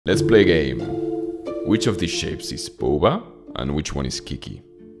Let's play a game. Which of these shapes is Bouba and which one is Kiki?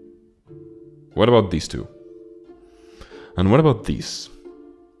 What about these two? And what about these?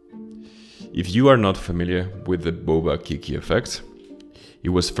 If you are not familiar with the Bouba Kiki effect, it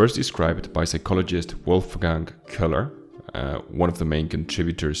was first described by psychologist Wolfgang Köhler, one of the main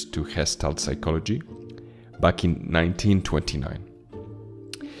contributors to Gestalt psychology, back in 1929.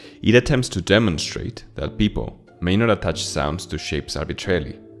 It attempts to demonstrate that people may not attach sounds to shapes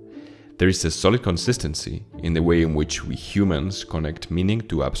arbitrarily. There is a solid consistency in the way in which we humans connect meaning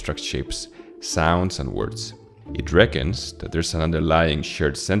to abstract shapes, sounds, and words. It reckons that there's an underlying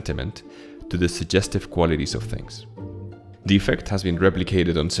shared sentiment to the suggestive qualities of things. The effect has been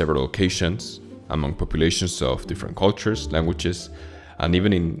replicated on several occasions among populations of different cultures, languages, and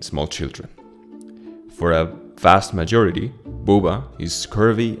even in small children. For a vast majority, Bouba is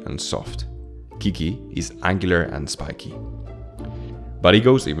curvy and soft. Kiki is angular and spiky. But it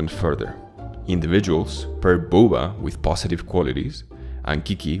goes even further. Individuals pair Bouba with positive qualities and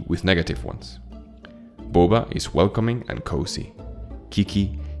Kiki with negative ones. Bouba is welcoming and cozy.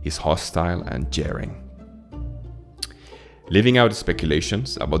 Kiki is hostile and jarring. Leaving out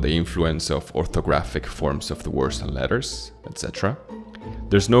speculations about the influence of orthographic forms of the words and letters, etc.,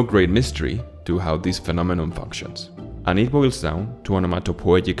 there's no great mystery to how this phenomenon functions, and it boils down to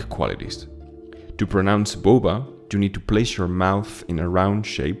onomatopoeic qualities. To pronounce Bouba, you need to place your mouth in a round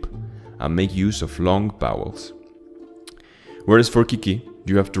shape and make use of long vowels. Whereas for Kiki,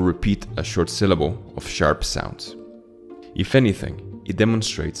 you have to repeat a short syllable of sharp sounds. If anything, it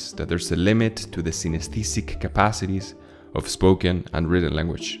demonstrates that there's a limit to the synesthetic capacities of spoken and written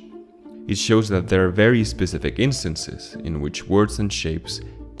language. It shows that there are very specific instances in which words and shapes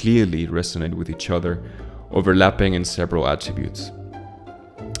clearly resonate with each other, overlapping in several attributes.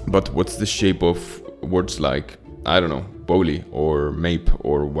 But what's the shape of words like, I don't know, boli or mape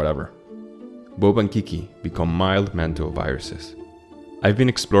or whatever? Bouba and Kiki become mild mental viruses. I've been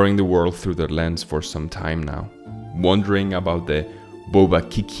exploring the world through their lens for some time now, wondering about the Bouba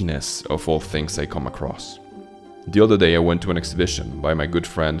Kikiness of all things I come across. The other day I went to an exhibition by my good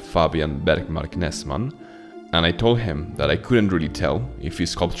friend Fabian Bergmark Näsman, and I told him that I couldn't really tell if his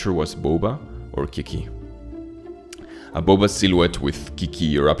sculpture was Bouba or Kiki. A Bouba silhouette with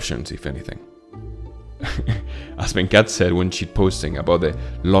Kiki eruptions, if anything. As Benkat said when shitposting about the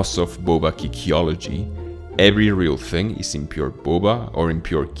loss of Bouba Kikiology, every real thing is impure Bouba or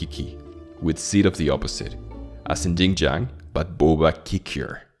impure Kiki, with seed of the opposite, as in Jing Jang, but Bouba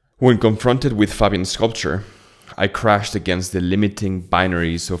Kikier. When confronted with Fabian's sculpture, I crashed against the limiting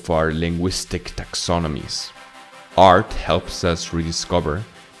binaries of our linguistic taxonomies. Art helps us rediscover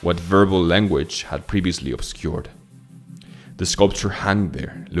what verbal language had previously obscured. The sculpture hung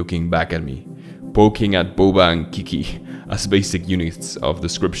there, looking back at me, poking at Bouba and Kiki as basic units of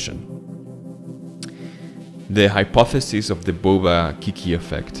description. The hypothesis of the Bouba Kiki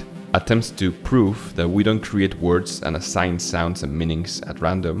effect attempts to prove that we don't create words and assign sounds and meanings at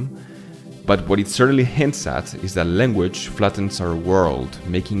random, but what it certainly hints at is that language flattens our world,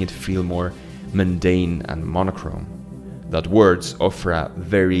 making it feel more mundane and monochrome. That words offer a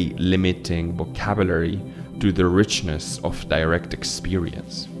very limiting vocabulary to the richness of direct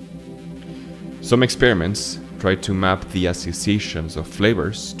experience. Some experiments try to map the associations of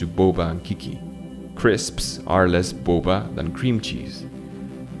flavors to Bouba and Kiki. Crisps are less Bouba than cream cheese.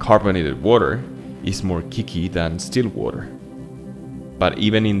 Carbonated water is more Kiki than still water. But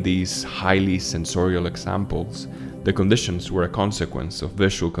even in these highly sensorial examples, the conditions were a consequence of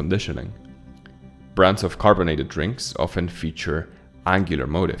visual conditioning. Brands of carbonated drinks often feature angular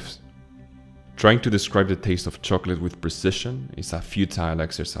motifs. Trying to describe the taste of chocolate with precision is a futile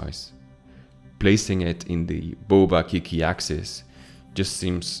exercise. Placing it in the Bouba Kiki axis just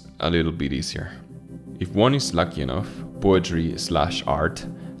seems a little bit easier. If one is lucky enough, poetry/art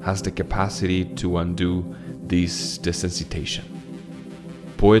has the capacity to undo this desensitization.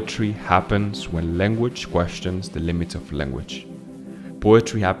 Poetry happens when language questions the limits of language.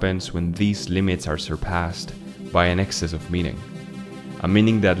 Poetry happens when these limits are surpassed by an excess of meaning, a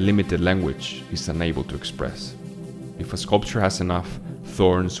meaning that limited language is unable to express. If a sculpture has enough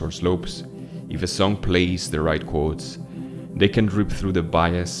thorns or slopes, if a song plays the right chords, they can rip through the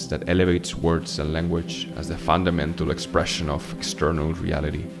bias that elevates words and language as the fundamental expression of external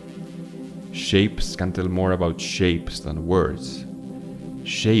reality. Shapes can tell more about shapes than words.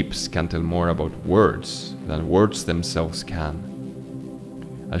 Shapes can tell more about words than words themselves can.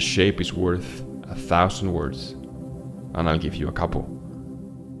 A shape is worth 1,000 words, and I'll give you a couple.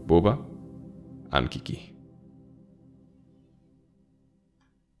 Bouba and Kiki.